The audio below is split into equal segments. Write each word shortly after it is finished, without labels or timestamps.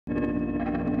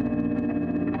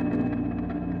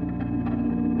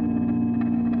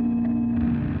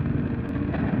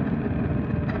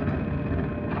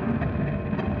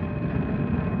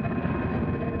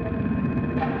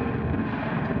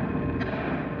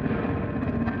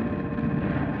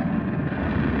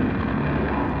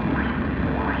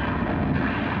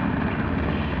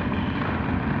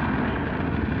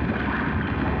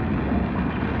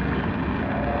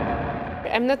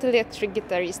I'm not an electric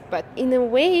guitarist, but in a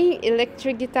way,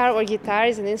 electric guitar or guitar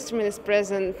is an instrument that's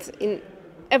present in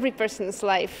every person's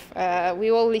life. We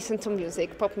all listen to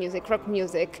music, pop music, rock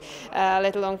music,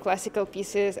 let alone classical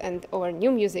pieces or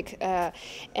new music.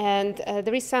 And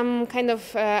there is some kind of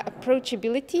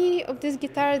approachability of this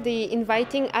guitar, the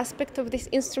inviting aspect of this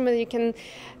instrument. You can,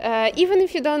 even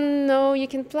if you don't know, you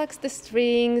can pluck the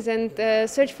strings and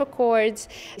search for chords.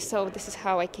 So this is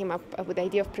how I came up with the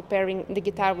idea of preparing the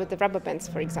guitar with the rubber bands,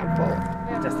 for example.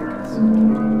 Just like this.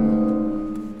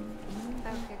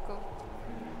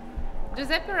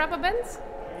 Giuseppe, rubber bands?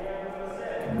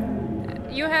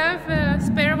 You have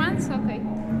spare ones? Okay.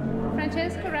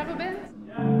 Francesco, rubber bands?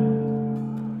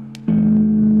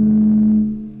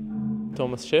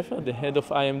 Thomas Schäfer, the head of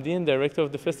IMD and director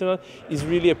of the festival, is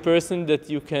really a person that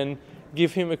you can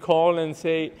give him a call and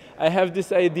say, I have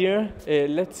this idea,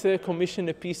 let's commission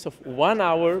a piece of 1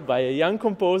 hour by a young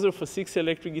composer for 6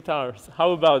 electric guitars.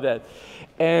 How about that?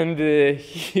 And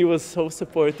he was so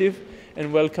supportive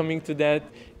and welcoming to that.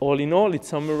 All in all, it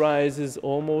summarizes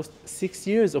almost 6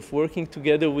 years of working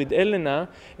together with Elena,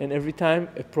 and every time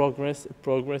a progress,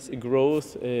 a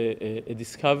growth, a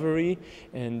discovery,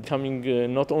 and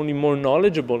becoming not only more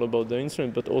knowledgeable about the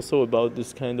instrument, but also about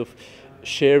this kind of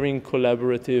sharing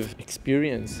collaborative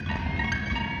experience.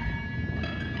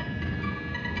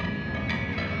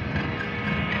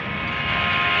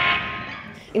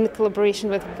 In collaboration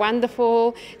with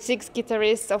wonderful 6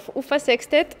 guitarists of UFA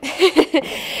Sextet.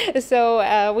 So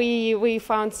we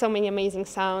found so many amazing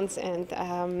sounds, and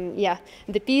yeah,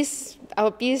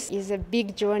 our piece is a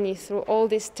big journey through all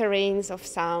these terrains of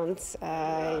sounds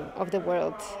of the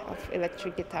world of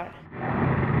electric guitar.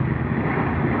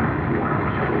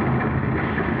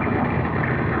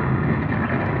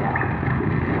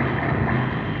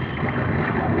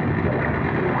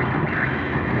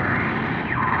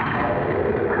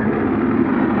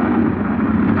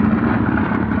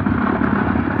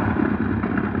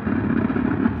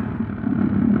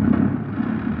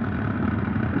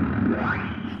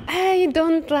 I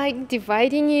don't like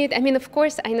dividing it. I mean, of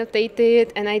course, I notate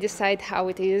it and I decide how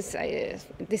it is.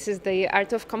 This is the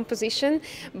art of composition,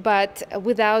 but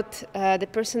without the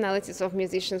personalities of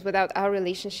musicians, without our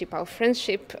relationship, our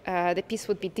friendship, the piece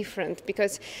would be different,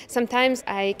 because sometimes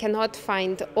I cannot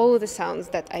find all the sounds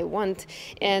that I want,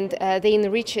 and they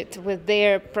enrich it with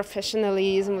their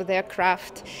professionalism, with their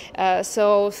craft.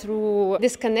 So through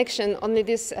this connection, only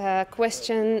this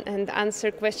question and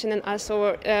answer,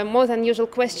 more than usual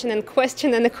question and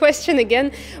a question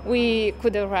again, we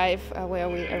could arrive where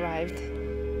we arrived.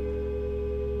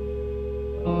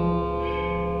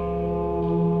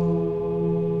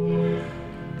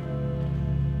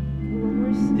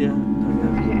 Yeah.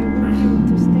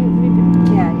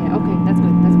 Okay, that's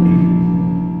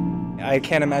good. I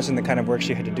can't imagine the kind of work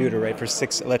she had to do to write for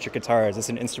 6 electric guitars. It's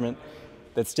an instrument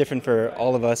that's different for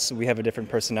all of us. We have a different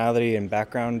personality and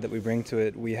background that we bring to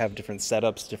it. We have different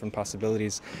setups, different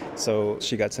possibilities. So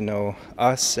she got to know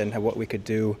us and what we could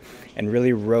do, and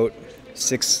really wrote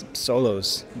 6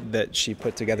 solos that she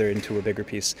put together into a bigger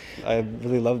piece. I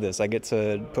really love this. I get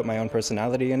to put my own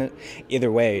personality in it.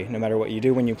 Either way, no matter what you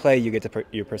do when you play, you get to put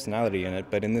your personality in it.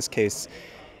 But in this case,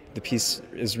 the piece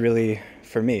is really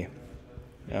for me.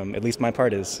 At least my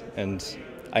part is. And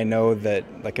I know that,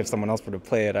 like, if someone else were to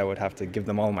play it, I would have to give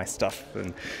them all my stuff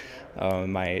and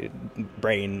my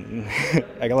brain.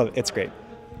 I love it. It's great.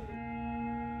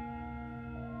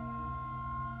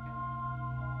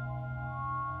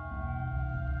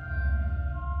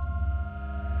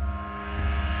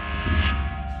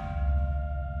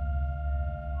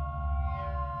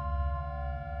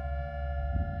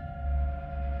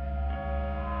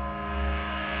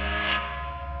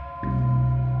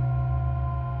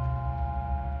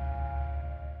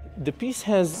 The piece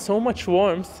has so much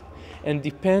warmth and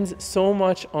depends so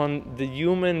much on the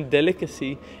human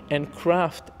delicacy and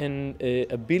craft and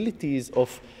abilities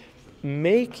of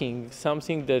making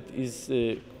something that is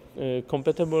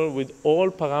compatible with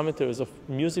all parameters of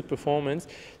music performance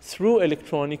through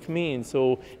electronic means.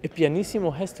 So a pianissimo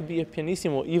has to be a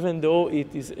pianissimo, even though it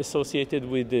is associated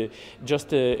with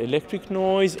just electric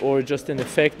noise or just an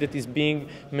effect that is being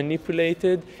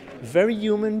manipulated. Very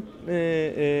human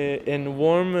and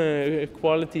warm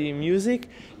quality music,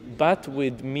 but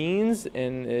with means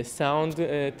and sound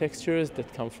textures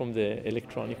that come from the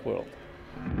electronic world.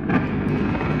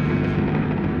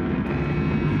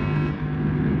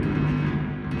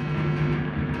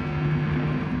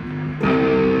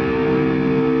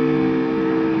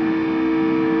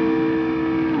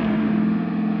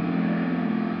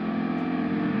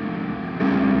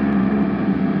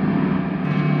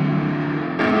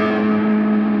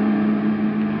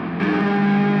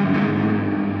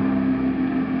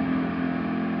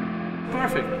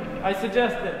 Perfect. I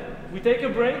suggest that we take a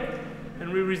break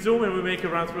and we resume and we make a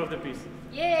round through of the piece.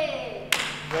 Yay!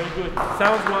 Very good.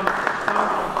 Sounds wonderful.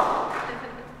 Sounds wonderful.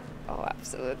 Oh,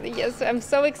 absolutely. Yes, I'm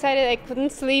so excited. I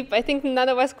couldn't sleep. I think none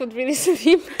of us could really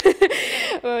sleep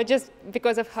just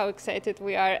because of how excited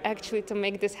we are actually to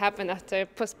make this happen after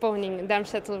postponing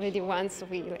Darmstadt already once.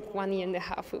 Like 1 year and a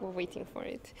half, we were waiting for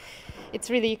it. It's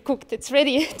really cooked. It's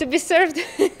ready to be served.